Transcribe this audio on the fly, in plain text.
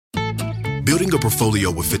Building a portfolio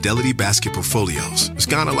with Fidelity Basket Portfolios is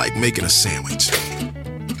kind of like making a sandwich.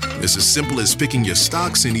 It's as simple as picking your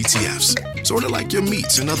stocks and ETFs, sort of like your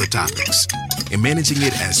meats and other toppings, and managing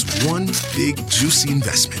it as one big, juicy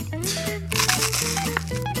investment.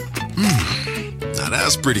 Now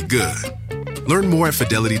that's pretty good. Learn more at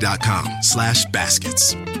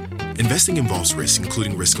fidelity.com/baskets. Investing involves risk,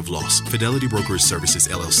 including risk of loss. Fidelity Brokerage Services,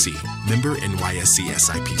 LLC. Member NYSE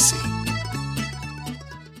SIPC.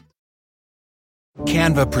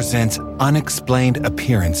 Canva presents Unexplained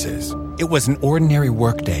Appearances. It was an ordinary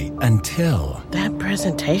workday until... That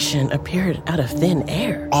presentation appeared out of thin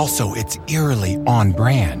air. Also, it's eerily on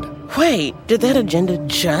brand. Wait, did that agenda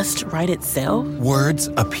just write itself? Words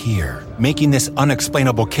appear, making this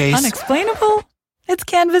unexplainable case... Unexplainable? It's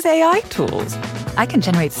Canva's AI tools. I can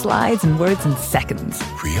generate slides and words in seconds.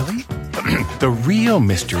 Really? The real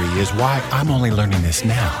mystery is why I'm only learning this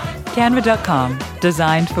now. Canva.com.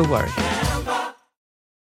 Designed for work.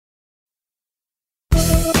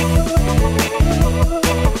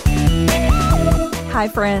 Hi,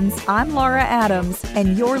 friends. I'm Laura Adams,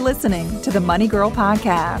 and you're listening to the Money Girl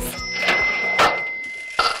Podcast.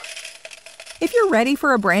 If you're ready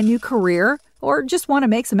for a brand new career or just want to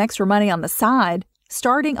make some extra money on the side,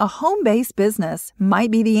 starting a home-based business might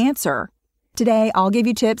be the answer. Today, I'll give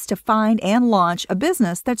you tips to find and launch a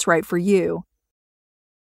business that's right for you.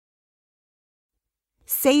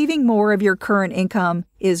 Saving more of your current income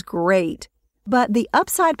is great, but the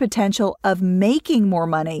upside potential of making more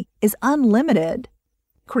money is unlimited.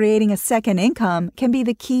 Creating a second income can be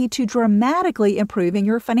the key to dramatically improving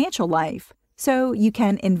your financial life, so you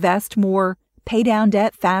can invest more, pay down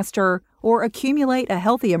debt faster, or accumulate a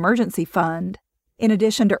healthy emergency fund. In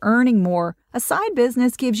addition to earning more, a side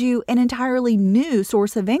business gives you an entirely new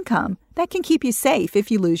source of income that can keep you safe if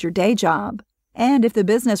you lose your day job. And if the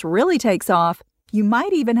business really takes off, you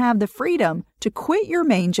might even have the freedom to quit your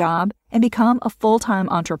main job and become a full-time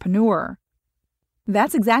entrepreneur.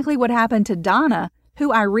 That's exactly what happened to Donna,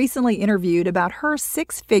 who I recently interviewed about her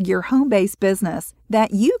 6-figure home-based business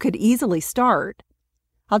that you could easily start.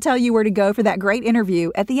 I'll tell you where to go for that great interview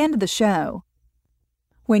at the end of the show.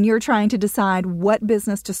 When you're trying to decide what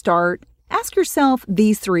business to start, ask yourself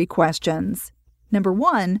these 3 questions. Number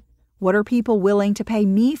 1, what are people willing to pay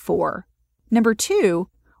me for? Number 2,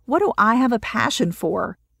 what do I have a passion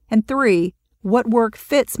for? And 3, what work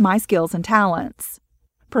fits my skills and talents?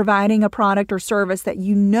 Providing a product or service that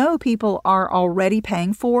you know people are already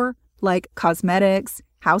paying for, like cosmetics,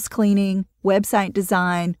 house cleaning, website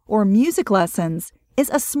design, or music lessons, is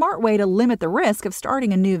a smart way to limit the risk of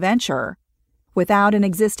starting a new venture. Without an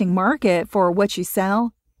existing market for what you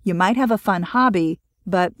sell, you might have a fun hobby,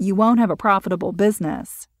 but you won't have a profitable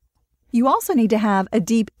business. You also need to have a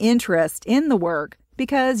deep interest in the work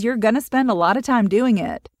because you're going to spend a lot of time doing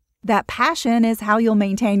it. That passion is how you'll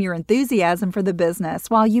maintain your enthusiasm for the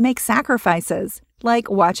business while you make sacrifices, like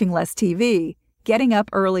watching less TV, getting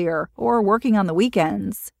up earlier, or working on the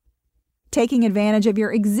weekends. Taking advantage of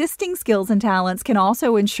your existing skills and talents can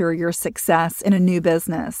also ensure your success in a new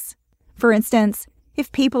business. For instance,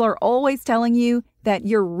 if people are always telling you that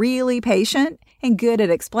you're really patient and good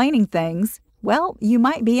at explaining things, well, you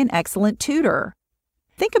might be an excellent tutor.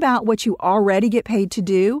 Think about what you already get paid to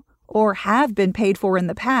do or have been paid for in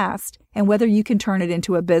the past and whether you can turn it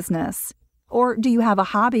into a business. Or do you have a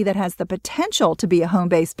hobby that has the potential to be a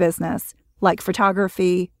home-based business, like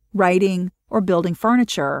photography, writing, or building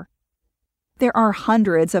furniture? There are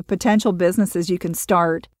hundreds of potential businesses you can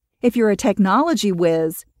start. If you're a technology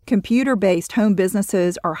whiz, computer-based home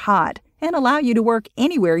businesses are hot and allow you to work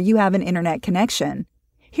anywhere you have an internet connection.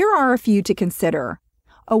 Here are a few to consider.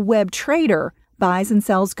 A web trader buys and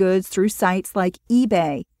sells goods through sites like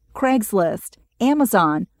eBay, Craigslist,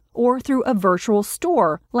 Amazon, or through a virtual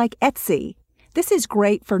store like Etsy. This is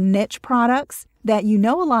great for niche products that you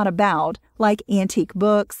know a lot about, like antique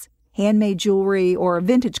books, handmade jewelry, or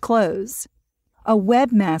vintage clothes. A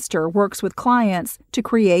webmaster works with clients to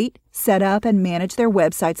create, set up, and manage their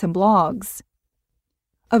websites and blogs.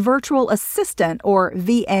 A virtual assistant, or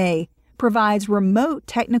VA, provides remote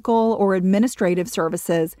technical or administrative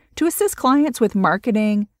services to assist clients with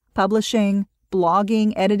marketing, publishing,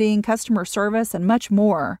 blogging, editing, customer service, and much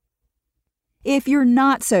more. If you're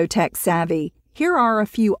not so tech-savvy, here are a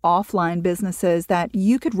few offline businesses that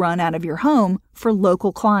you could run out of your home for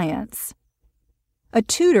local clients. A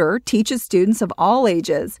tutor teaches students of all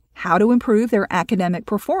ages how to improve their academic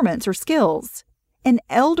performance or skills. An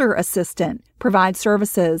elder assistant provides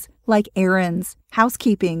services like errands,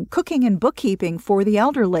 housekeeping, cooking, and bookkeeping for the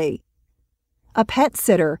elderly. A pet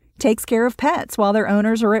sitter takes care of pets while their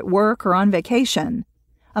owners are at work or on vacation.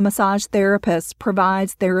 a massage therapist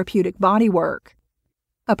provides therapeutic bodywork.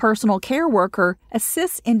 A personal care worker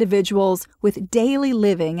assists individuals with daily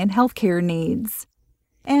living and healthcare needs.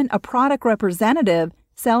 And a product representative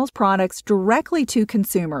sells products directly to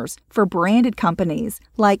consumers for branded companies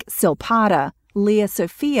like Silpada, Lea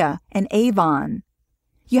Sophia, and Avon.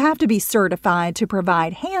 You have to be certified to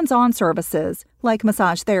provide hands-on services like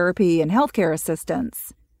massage therapy and healthcare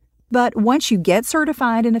assistance. But once you get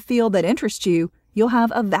certified in a field that interests you, you'll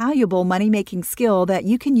have a valuable money-making skill that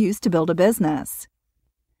you can use to build a business.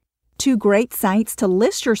 Two great sites to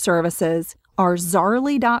list your services are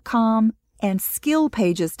Zarly.com and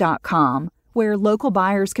Skillpages.com, where local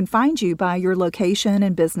buyers can find you by your location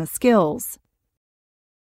and business skills.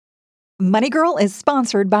 Money Girl is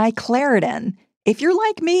sponsored by Claritin. If you're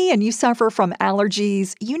like me and you suffer from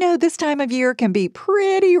allergies, you know this time of year can be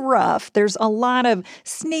pretty rough. There's a lot of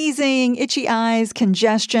sneezing, itchy eyes,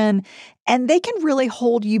 congestion, and they can really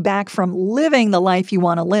hold you back from living the life you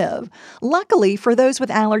want to live. Luckily, for those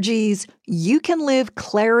with allergies, you can live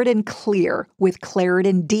Claritin Clear with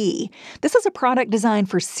Claritin D. This is a product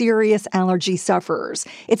designed for serious allergy sufferers.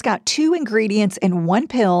 It's got 2 ingredients in one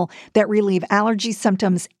pill that relieve allergy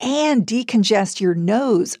symptoms and decongest your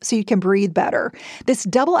nose so you can breathe better. This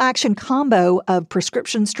double-action combo of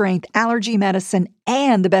prescription-strength allergy medicine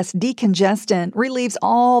and the best decongestant relieves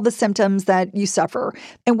all the symptoms that you suffer.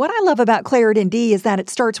 And what I love about Claritin D is that it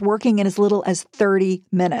starts working in as little as 30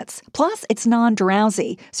 minutes. Plus, it's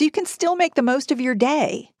non-drowsy, so you can still make the most of your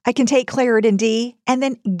day. I can take Claritin D and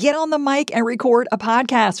then get on the mic and record a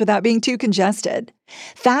podcast without being too congested.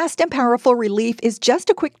 Fast and powerful relief is just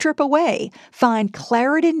a quick trip away. Find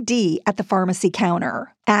Claritin D at the pharmacy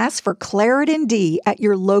counter. Ask for Claritin D at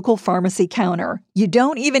your local pharmacy counter. You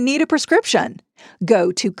don't even need a prescription.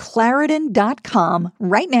 Go to Claritin.com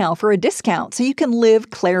right now for a discount so you can live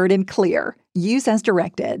Claritin Clear. Use as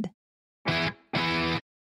directed.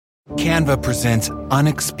 Canva presents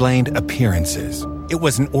Unexplained Appearances. It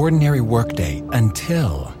was an ordinary workday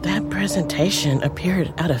until... That presentation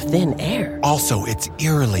appeared out of thin air. Also, it's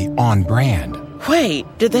eerily on brand. Wait,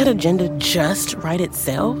 did that agenda just write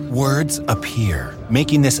itself? Words appear,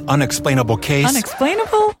 making this unexplainable case...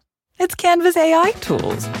 Unexplainable? It's Canva's AI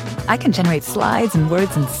tools. I can generate slides and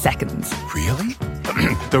words in seconds. Really?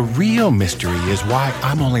 The real mystery is why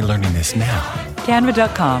I'm only learning this now.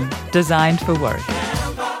 Canva.com. Designed for work.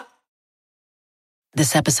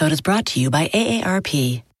 This episode is brought to you by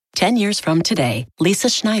AARP. 10 years from today, Lisa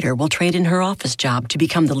Schneider will trade in her office job to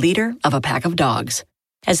become the leader of a pack of dogs.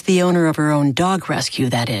 As the owner of her own dog rescue,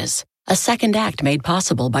 that is. A second act made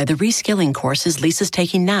possible by the reskilling courses Lisa's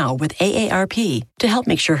taking now with AARP to help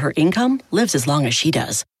make sure her income lives as long as she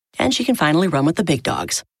does. And she can finally run with the big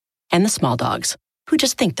dogs. And the small dogs, who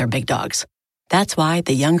just think they're big dogs. That's why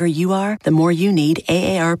the younger you are, the more you need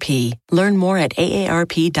AARP. Learn more at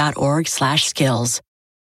aarp.org/skills.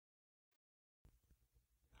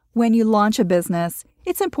 When you launch a business,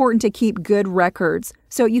 it's important to keep good records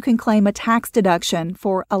so you can claim a tax deduction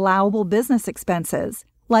for allowable business expenses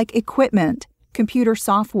like equipment, computer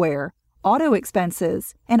software, auto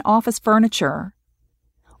expenses, and office furniture.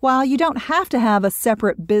 While you don't have to have a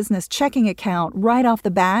separate business checking account right off the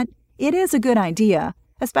bat, it is a good idea,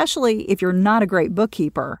 especially if you're not a great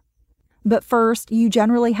bookkeeper. But first, you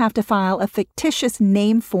generally have to file a fictitious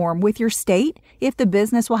name form with your state if the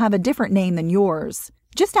business will have a different name than yours.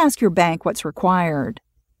 Just ask your bank what's required.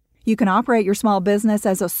 You can operate your small business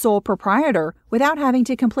as a sole proprietor without having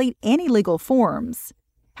to complete any legal forms.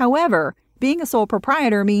 However, being a sole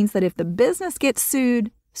proprietor means that if the business gets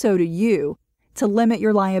sued, so do you. To limit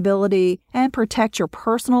your liability and protect your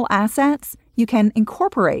personal assets, you can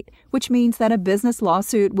incorporate, which means that a business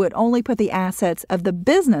lawsuit would only put the assets of the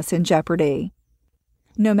business in jeopardy.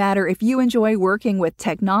 No matter if you enjoy working with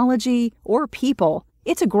technology or people,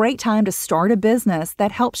 it's a great time to start a business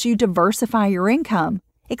that helps you diversify your income,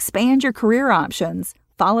 expand your career options,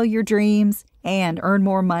 follow your dreams, and earn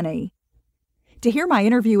more money. To hear my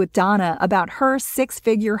interview with Donna about her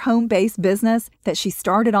 6-figure home-based business that she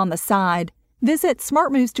started on the side, visit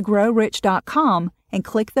smartmovestogrowrich.com and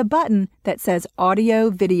click the button that says Audio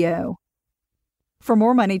Video. For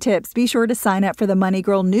more money tips, be sure to sign up for the Money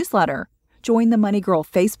Girl newsletter, join the Money Girl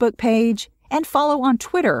Facebook page, and follow on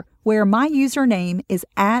Twitter, where my username is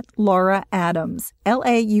 @LauraAdams,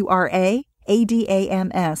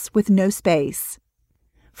 LauraAdams with no space.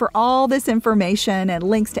 For all this information and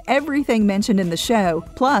links to everything mentioned in the show,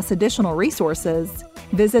 plus additional resources,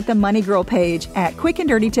 visit the Money Girl page at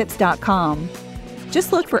quickanddirtytips.com.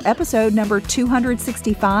 Just look for episode number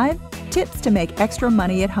 265, Tips to Make Extra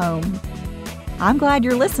Money at Home. I'm glad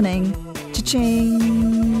you're listening. Cha-ching!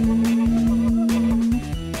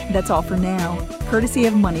 That's all for now, courtesy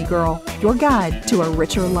of Money Girl, your guide to a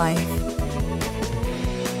richer life.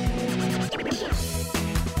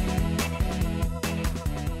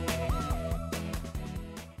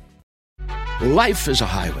 Life is a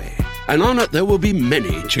highway, and on it there will be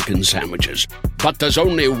many chicken sandwiches. But there's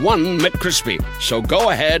only one McCrispy. So go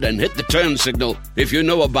ahead and hit the turn signal if you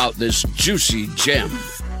know about this juicy gem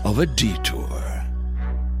of a detour.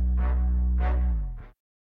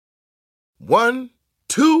 1,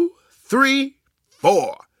 2, 3,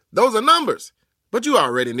 4. Those are numbers. But you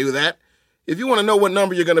already knew that. If you want to know what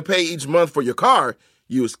number you're going to pay each month for your car,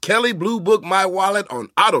 use Kelley Blue Book My Wallet on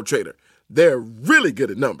AutoTrader. They're really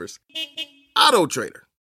good at numbers. AutoTrader.